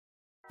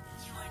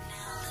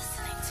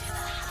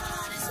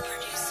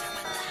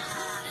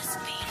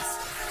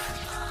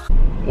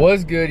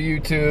What's good,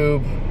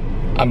 YouTube?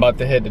 I'm about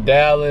to head to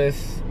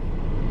Dallas,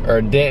 or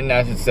Denton,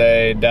 I should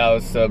say,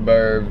 Dallas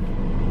suburb.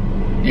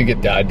 You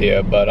get the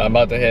idea, but I'm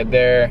about to head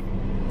there.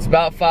 It's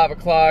about 5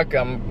 o'clock.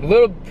 I'm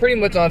pretty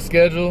much on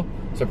schedule,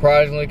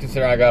 surprisingly,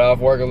 considering I got off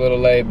work a little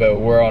late, but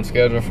we're on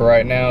schedule for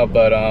right now.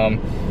 But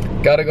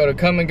gotta go to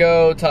Come and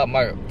Go, top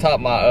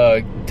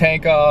my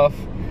tank off,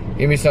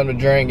 give me something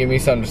to drink, give me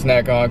something to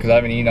snack on, because I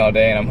haven't eaten all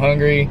day and I'm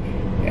hungry.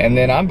 And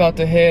then I'm about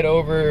to head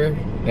over,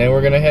 and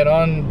we're gonna head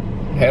on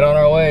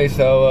our way.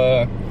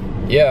 So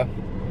yeah.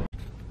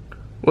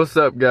 What's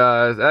up,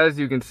 guys? As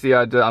you can see,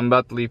 I'm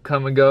about to leave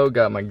Come and Go.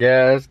 Got my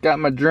gas, got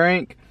my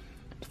drink.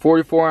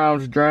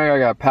 44-ounce drink. I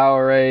got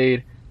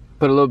Powerade.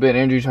 Put a little bit of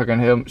energy so it can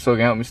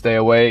help me stay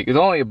awake. It's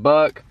only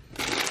 $1.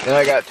 Then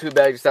I got 2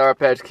 bags of Sour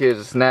Patch Kids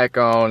to snack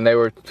on. They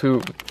were two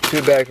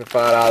bags for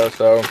 $5,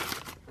 so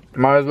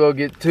might as well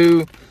get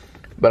 2.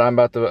 But I'm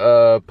about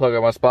to plug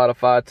up my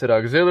Spotify to the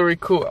auxiliary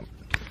cord.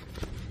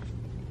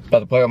 About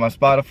to plug up my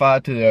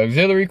Spotify to the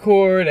auxiliary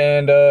cord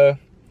and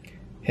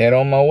head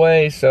on my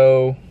way.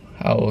 So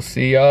I will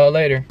see y'all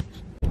later.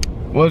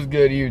 What's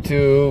good,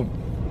 YouTube?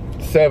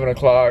 7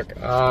 o'clock.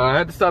 I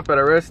had to stop at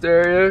a rest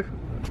area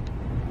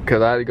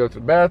because I had to go to the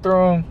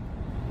bathroom.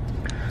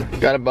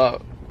 Got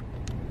about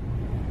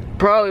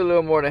probably a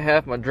little more than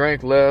half my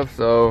drink left,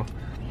 so,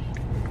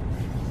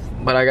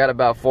 but I got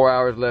about 4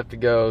 hours left to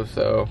go.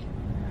 So,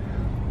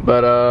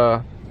 but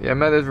yeah,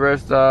 I'm at this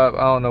rest stop.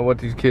 I don't know what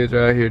these kids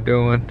are out here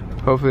doing.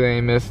 Hopefully they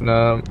ain't missing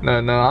no,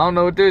 I don't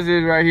know what this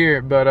is right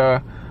here, but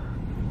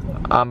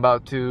I'm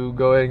about to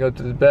go ahead and go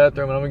to the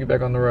bathroom, and I'm gonna get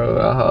back on the road.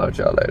 I'll holler at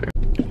y'all later.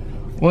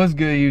 What's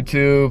good,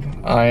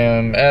 YouTube? I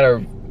am at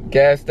a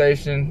gas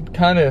station,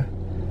 kinda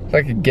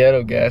like a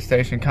ghetto gas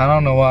station. Kinda, I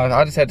don't know why.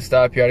 I just had to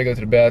stop here to go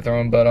to the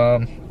bathroom, but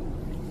I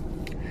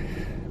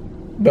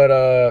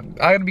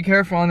gotta be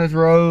careful on this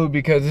road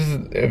because this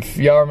is, if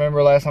y'all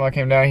remember last time I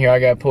came down here, I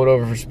got pulled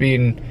over for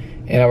speeding,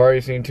 and I've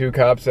already seen 2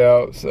 cops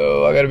out,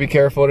 so I gotta be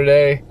careful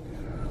today.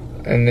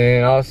 And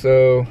then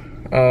also,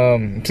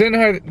 sitting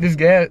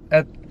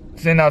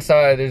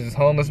outside, there's this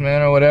homeless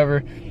man or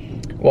whatever,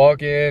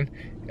 walk in,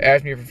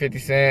 asked me for 50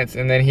 cents,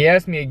 and then he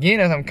asked me again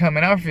as I'm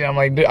coming out for you. I'm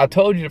like, dude, I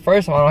told you the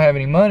first time I don't have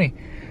any money.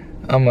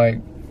 I'm like,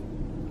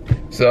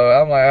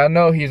 I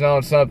know he's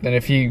on something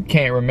if he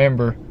can't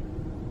remember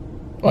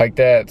like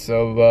that.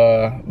 So,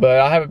 but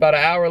I have about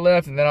an hour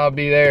left and then I'll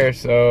be there.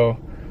 So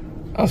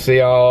I'll see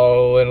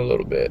y'all in a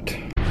little bit.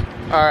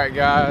 All right,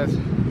 guys,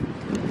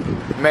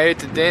 made it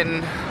to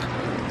Denton.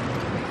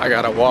 I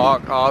gotta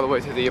walk all the way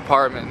to the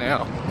apartment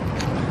now.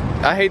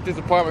 I hate this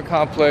apartment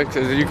complex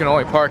because you can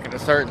only park in a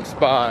certain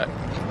spot,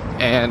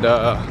 and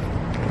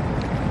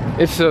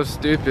it's so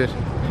stupid.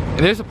 And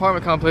this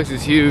apartment complex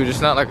is huge. It's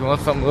not like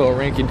some little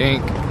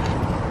rinky-dink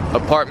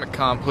apartment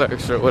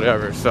complex or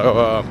whatever.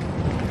 So,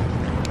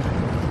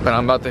 but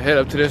I'm about to head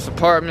up to this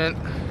apartment.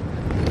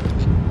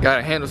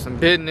 Gotta handle some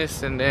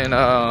business, and then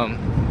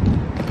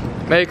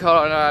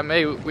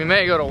we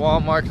may go to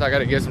Walmart because I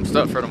gotta get some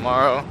stuff for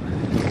tomorrow.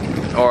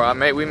 Or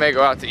we may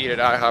go out to eat at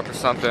IHOP or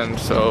something,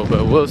 so,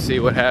 but we'll see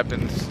what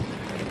happens.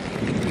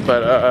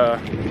 But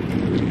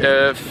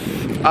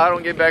if I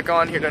don't get back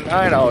on here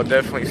tonight, I'll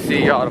definitely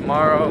see y'all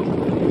tomorrow.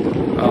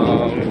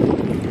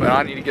 But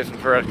I need to get some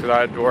rest because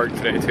I had to work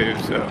today too,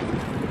 so.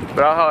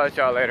 But I'll holler at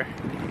y'all later.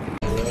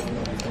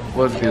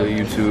 What's good,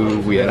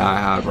 YouTube? We at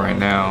IHOP right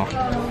now.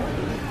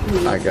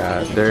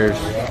 There's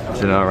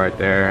Janelle right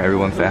there.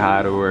 Everyone say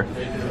hi to her.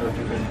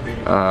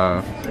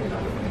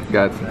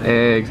 Got some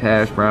eggs,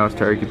 hash browns,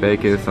 turkey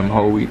bacon, some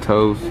whole wheat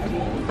toast.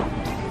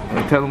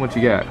 Tell them what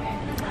you got.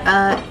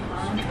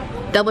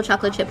 Double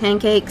chocolate chip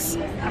pancakes,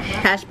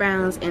 hash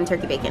browns, and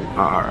turkey bacon.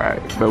 All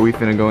right, but we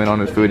finna go in on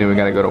this food and we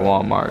gotta go to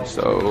Walmart,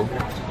 so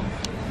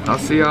I'll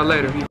see y'all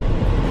later.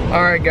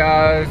 All right,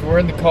 guys, we're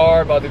in the car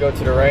about to go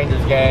to the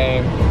Rangers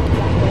game.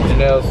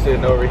 Janelle's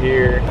sitting over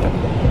here.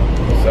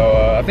 So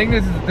I think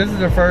this is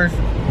her first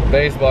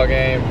baseball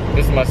game.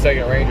 This is my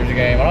second Rangers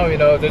game. I don't even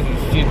know if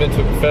she's been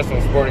to a professional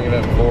sporting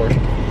event before.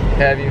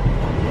 Have you?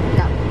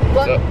 No.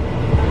 Well, so,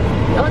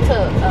 I went to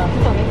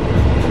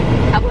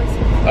Cowboys.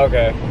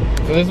 Okay.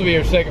 So this will be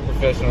your second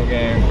professional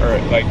game, or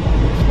like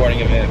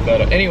sporting event.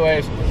 But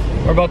anyways,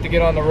 we're about to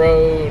get on the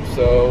road,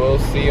 so we'll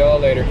see y'all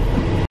later.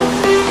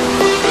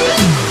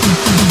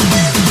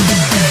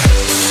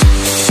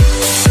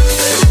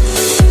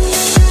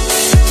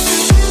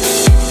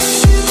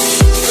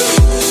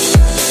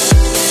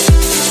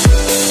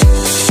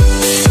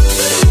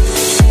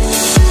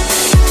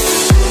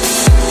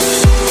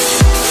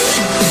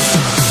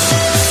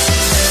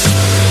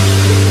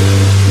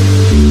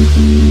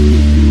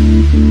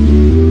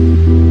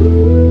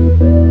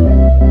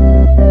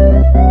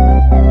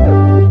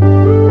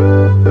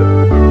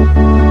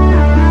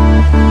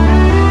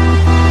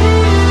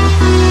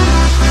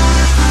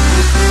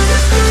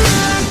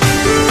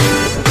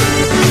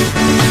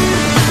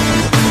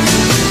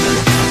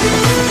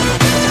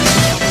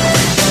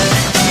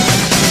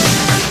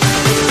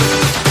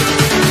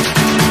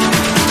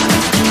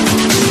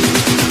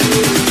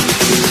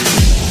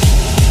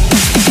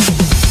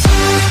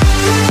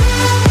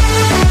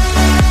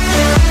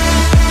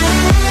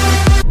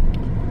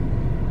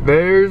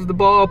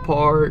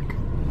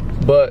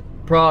 ballpark. But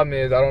problem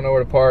is I don't know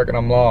where to park and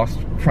I'm lost.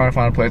 I'm trying to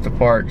find a place to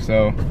park,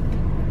 so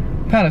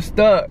kind of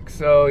stuck.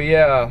 So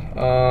yeah,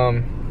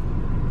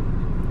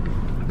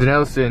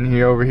 Janelle's sitting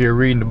here over here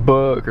reading a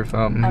book or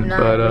something. I'm not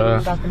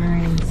reading about the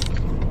Marines.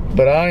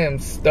 But I am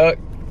stuck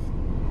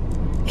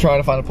trying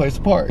to find a place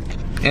to park.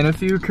 And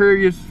if you're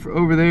curious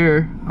over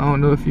there, I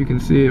don't know if you can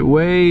see it,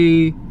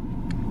 way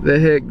the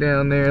heck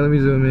down there, let me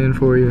zoom in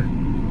for you,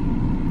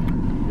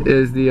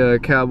 is the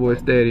Cowboy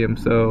Stadium.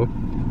 So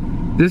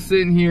just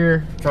sitting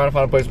here trying to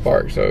find a place to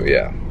park. So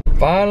yeah,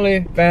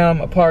 finally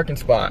found a parking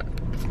spot.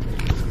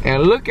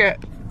 And look,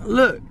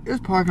 this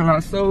parking lot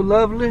is so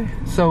lovely,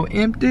 so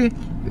empty.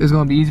 It's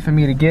gonna be easy for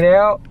me to get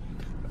out.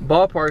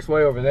 Ballpark's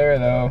way over there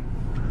though.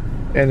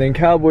 And then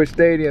Cowboy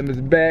Stadium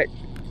is back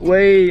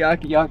way, I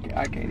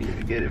can't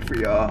even get it for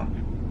y'all.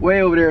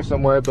 Way over there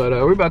somewhere, but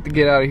we're about to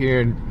get out of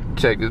here and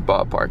check this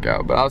ballpark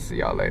out, but I'll see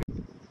y'all later.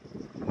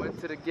 Went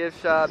to the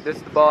gift shop. This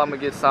is the ball I'm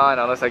gonna get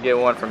signed, unless I get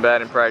one from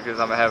batting practice.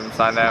 I'm gonna have them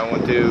sign that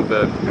one too,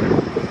 but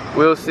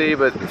we'll see.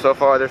 But so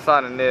far they're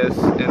signing this.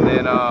 And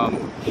then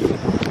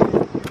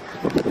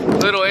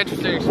little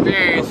interesting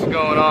experience is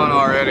going on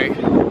already.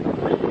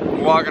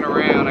 Walking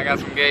around, I got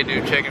some gay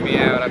dude checking me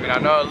out. I mean, I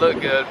know it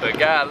looked good, but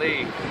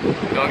golly,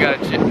 don't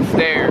gotta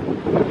stare.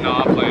 No,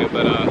 I'm playing,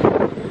 but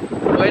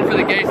waiting for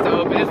the gates to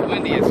open. It's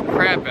windy as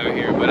crap out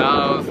here, but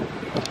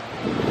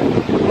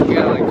we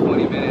got like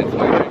 23 minutes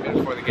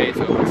before the gates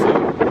open, so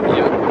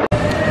yeah.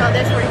 Oh,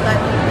 that's pretty fun.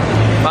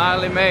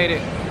 Finally made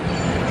it.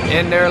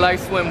 In there like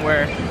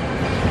swimwear.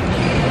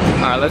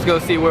 Alright, let's go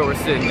see where we're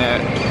sitting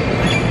at.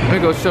 Let me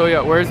go show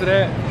you. Where's it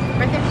at?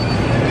 Right there.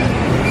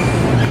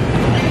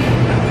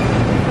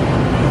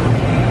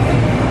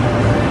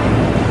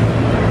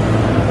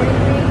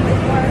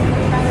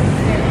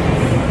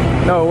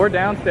 No, we're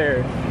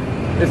downstairs.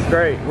 It's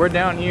great. We're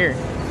down here.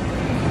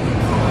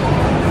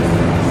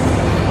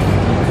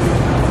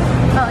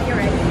 Oh, you're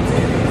right.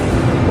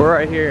 We're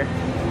right here.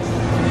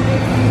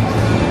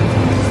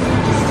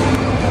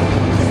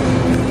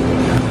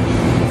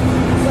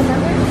 What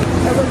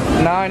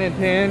number? 9 and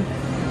 10.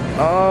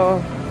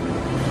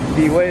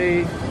 Be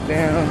way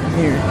down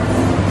here.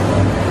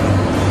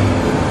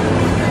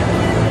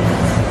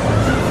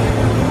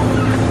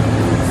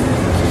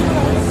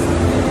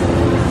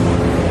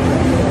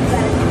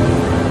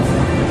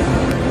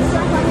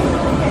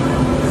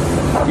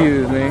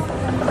 Excuse me.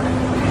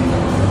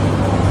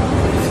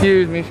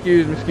 Excuse me,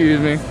 excuse me, excuse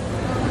me.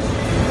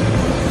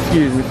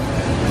 Excuse me.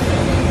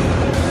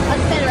 I'll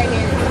stand right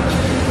here.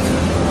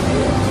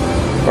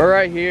 We're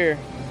right here.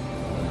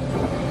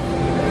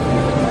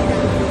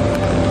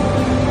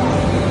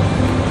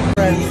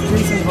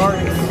 Recent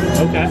parties.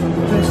 Okay.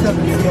 Finished up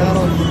in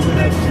Seattle.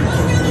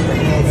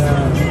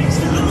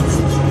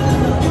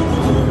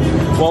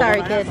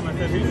 Sorry, kid.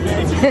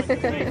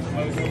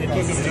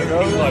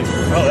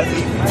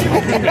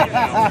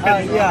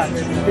 Yeah,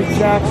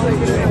 exactly.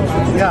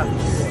 Yeah.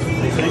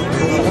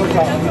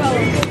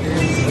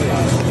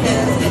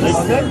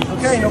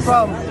 Okay, no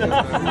problem.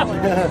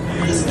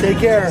 Take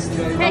care.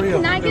 Hey,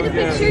 can I get a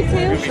picture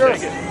too? Sure.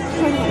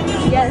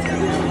 Yes.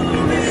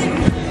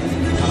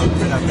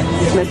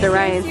 Mr.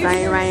 Ryan,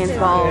 sign Ryan's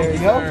ball. There you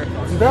go.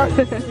 You bet.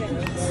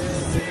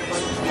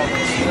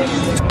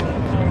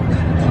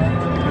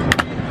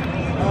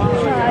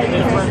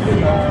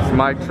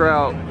 Mike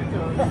Trout. Oh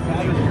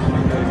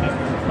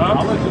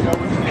my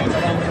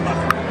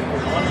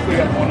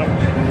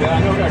god.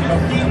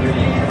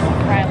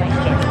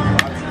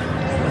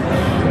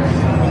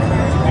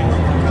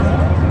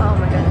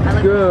 I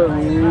look Good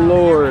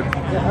Lord.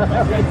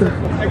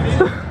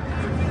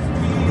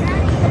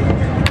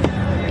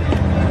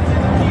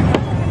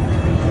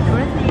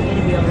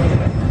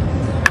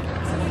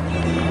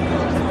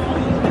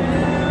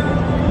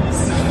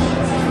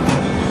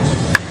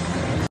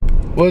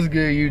 What's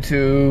good,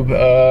 YouTube?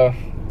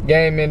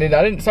 Game ended.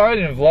 Sorry I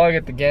didn't vlog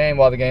at the game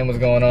while the game was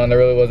going on. There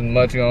really wasn't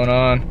much going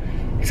on,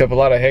 except a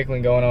lot of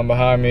heckling going on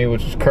behind me,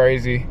 which was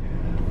crazy.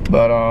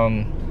 But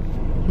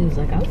He was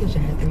like, I wish I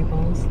had 3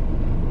 balls.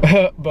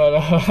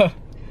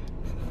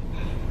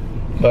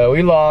 but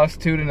we lost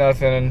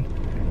 2-0.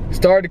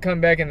 Started to come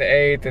back in the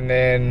 8th, and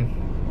then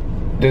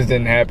this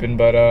didn't happen.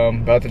 But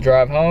about to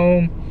drive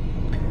home,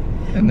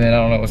 and then I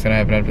don't know what's gonna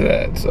happen after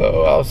that.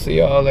 So I'll see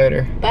y'all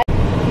later. Bye.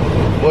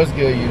 What's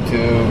good,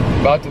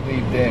 YouTube? About to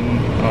leave Denton.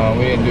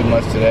 We didn't do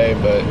much today,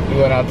 but we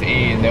went out to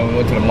eat, and then we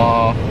went to the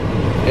mall.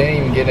 Didn't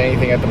even get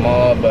anything at the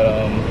mall, but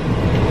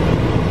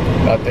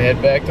about to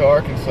head back to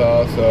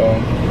Arkansas, so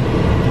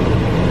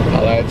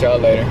I'll at y'all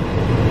later.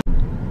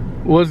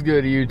 What's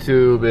good,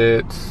 YouTube?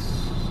 It's,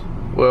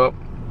 well,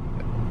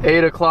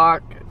 8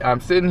 o'clock.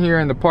 I'm sitting here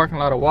in the parking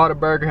lot of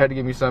Whataburger. Had to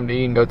give me something to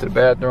eat and go to the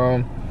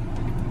bathroom.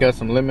 Got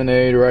some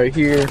lemonade right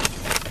here,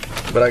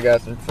 but I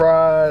got some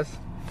fries,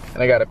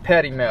 and I got a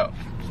patty melt.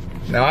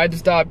 Now I just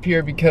stopped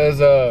here because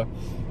you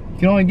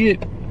can only get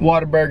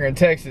Whataburger in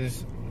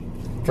Texas,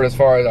 for as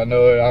far as I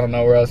know it. I don't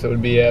know where else it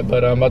would be at,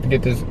 but I'm about to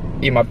get this,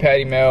 eat my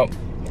patty melt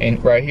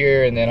and right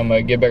here, and then I'm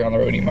gonna get back on the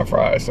road and eat my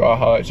fries. So I'll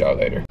holler at y'all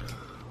later.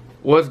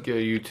 What's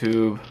good,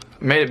 YouTube?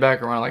 made it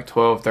back around like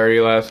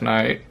 12:30 last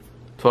night,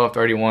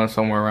 12:31,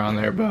 somewhere around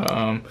there. But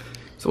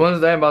so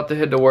Wednesday, I'm about to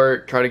head to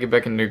work, try to get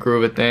back in the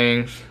groove of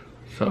things.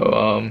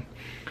 So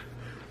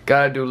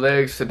gotta do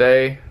legs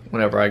today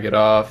whenever I get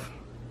off.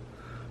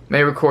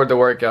 May record the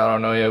workout, I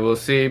don't know yet, we'll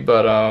see.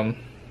 But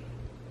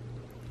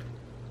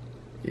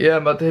yeah,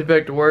 I'm about to head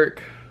back to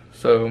work.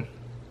 So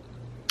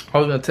I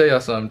was gonna tell y'all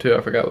something too,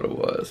 I forgot what it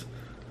was.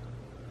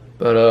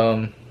 But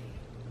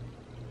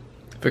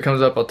if it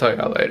comes up, I'll tell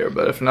y'all later.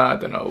 But if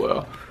not, then I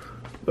will.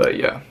 But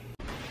yeah.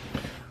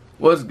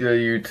 What's good,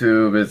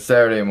 YouTube? It's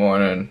Saturday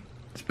morning.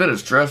 It's been a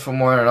stressful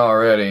morning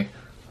already.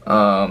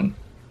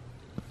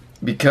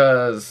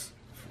 Because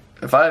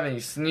if I have any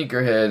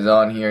sneakerheads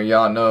on here,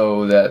 y'all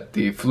know that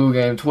the Flu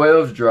Game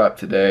 12s dropped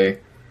today.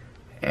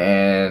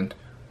 And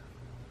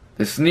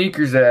the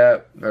sneakers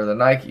app, or the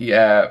Nike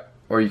app,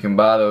 where you can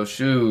buy those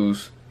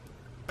shoes,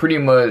 pretty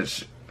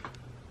much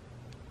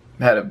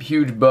had a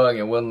huge bug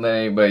and wouldn't let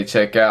anybody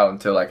check out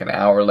until like an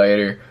hour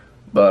later.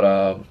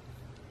 But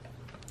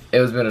it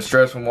has been a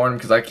stressful morning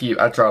because I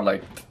tried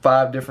like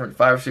 5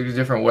 or 6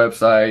 different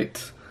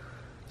websites,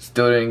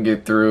 still didn't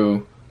get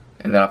through,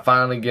 and then I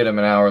finally get them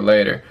an hour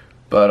later.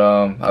 But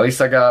at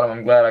least I got them.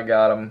 I'm glad I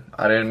got them.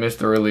 I didn't miss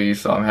the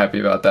release, so I'm happy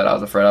about that. I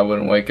was afraid I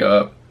wouldn't wake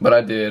up, but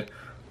I did.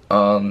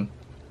 And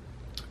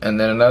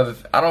then I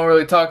don't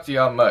really talk to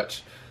y'all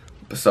much,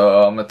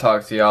 so I'm gonna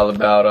talk to y'all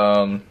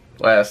about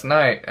last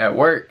night at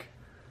work.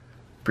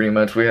 Pretty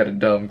much we had a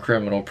dumb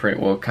criminal,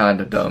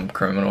 kind of dumb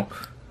criminal.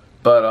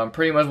 But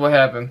pretty much what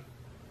happened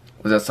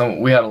was that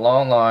we had a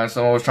long line.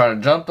 Someone was trying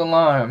to jump the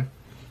line,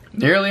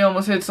 nearly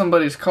almost hit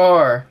somebody's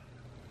car,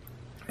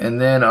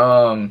 and then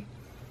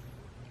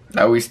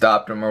we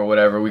stopped him or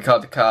whatever. We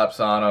called the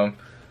cops on him.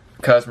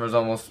 Customers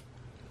almost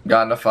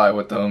got in a fight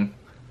with them,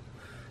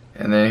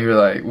 and then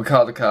we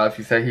called the cops.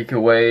 He said he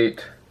could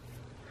wait,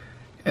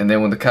 and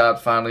then when the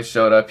cops finally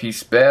showed up, he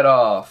sped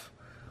off.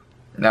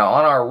 Now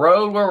on our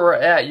road where we're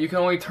at, you can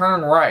only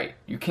turn right.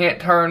 You can't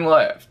turn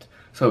left.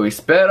 So he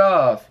sped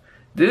off.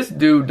 This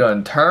dude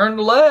done turned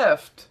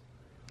left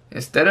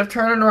instead of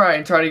turning right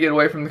and trying to get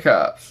away from the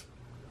cops.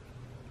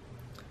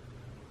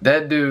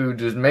 That dude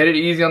just made it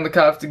easy on the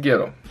cops to get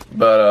him.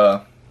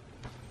 But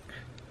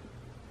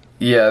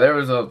yeah, there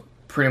was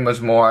pretty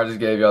much more. I just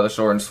gave y'all the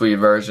short and sweet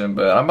version.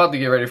 But I'm about to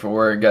get ready for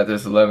work. Got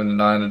this 11 to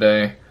 9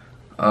 today.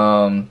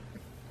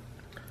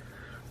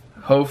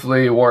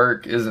 Hopefully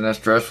work isn't as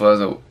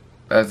stressful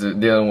as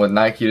dealing with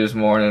Nike this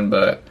morning,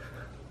 but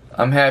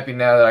I'm happy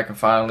now that I can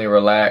finally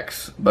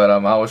relax. But I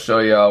will show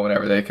y'all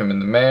whenever they come in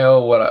the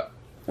mail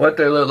what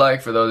they look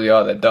like for those of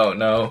y'all that don't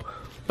know.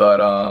 But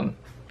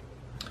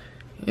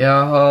yeah,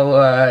 I'll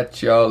holla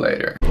at y'all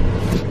later.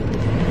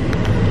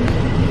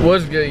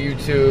 What's good,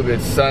 YouTube?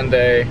 It's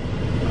Sunday.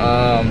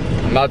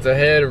 I'm about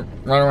to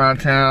run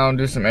around town,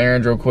 do some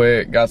errands real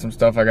quick. Got some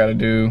stuff I gotta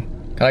do.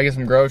 Can I get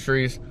some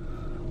groceries?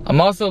 I'm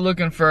also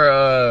looking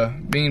for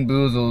Bean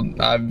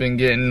Boozled. I've been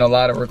getting a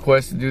lot of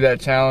requests to do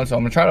that challenge, so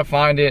I'm gonna try to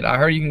find it. I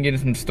heard you can get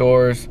it in some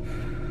stores,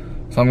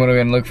 so I'm gonna go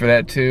ahead and look for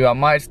that too. I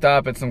might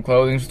stop at some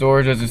clothing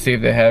stores just to see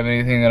if they have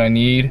anything that I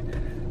need,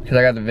 because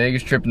I got the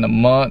Vegas trip in the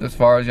month, as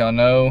far as y'all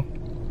know,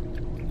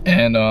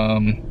 and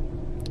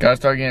gotta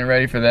start getting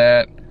ready for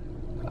that.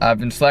 I've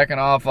been slacking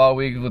off all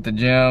week with the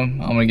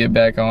gym. I'm gonna get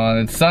back on.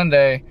 It's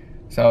Sunday,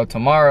 so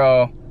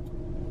tomorrow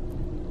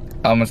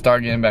I'm gonna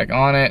start getting back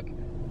on it.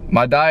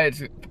 My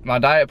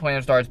diet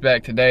plan starts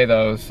back today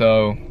though,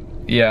 so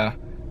yeah.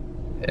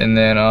 And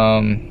then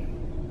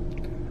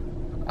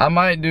I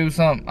might do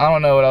something. I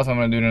don't know what else I'm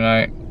gonna do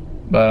tonight,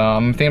 but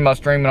I'm thinking about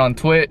streaming on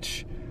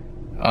Twitch.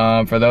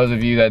 For those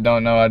of you that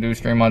don't know, I do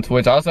stream on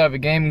Twitch. I also have a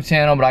gaming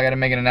channel, but I gotta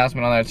make an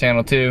announcement on that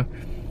channel too.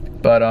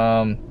 But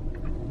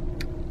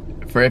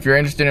if you're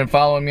interested in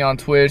following me on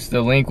Twitch,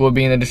 the link will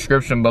be in the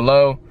description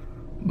below.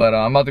 But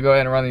I'm about to go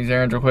ahead and run these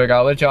errands real quick.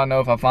 I'll let y'all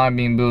know if I find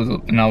Bean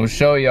Boozled, and I will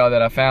show y'all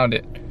that I found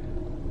it.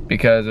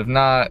 Because if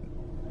not,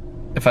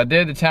 if I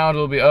did, the challenge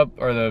will be up,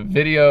 or the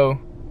video,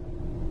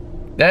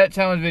 that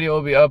challenge video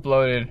will be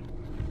uploaded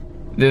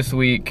this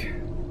week.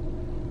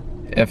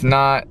 If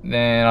not,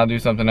 then I'll do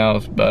something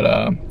else. But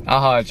I'll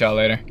holler at y'all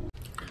later.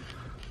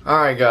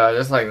 Alright guys,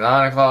 it's like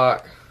 9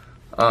 o'clock.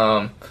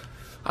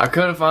 I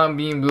couldn't find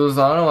Bean Boozled.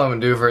 I don't know what I'm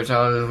gonna do for a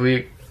challenge this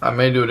week. I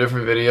may do a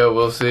different video,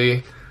 we'll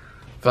see.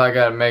 If I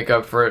gotta make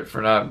up for it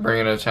for not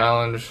bringing a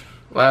challenge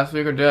last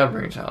week, or did I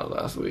bring a challenge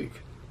last week?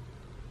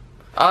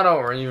 I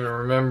don't even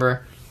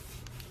remember.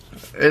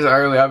 It's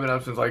early. I've been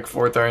up since like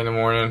 4:30 in the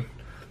morning.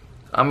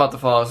 I'm about to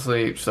fall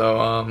asleep,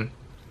 so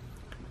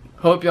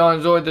hope y'all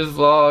enjoyed this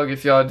vlog.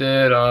 If y'all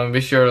did,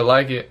 be sure to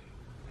like it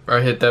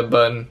or hit that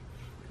button,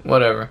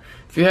 whatever.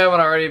 If you haven't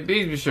already,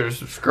 please be sure to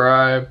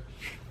subscribe.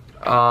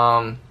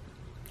 I'm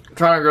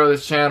trying to grow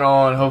this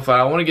channel, and hopefully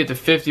I want to get to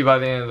 50 by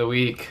the end of the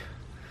week.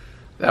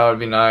 That would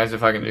be nice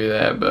if I can do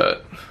that,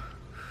 but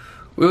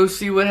we'll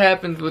see what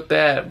happens with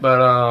that.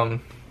 But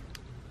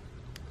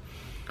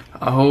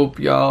I hope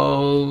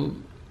y'all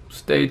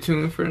stay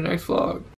tuned for the next vlog.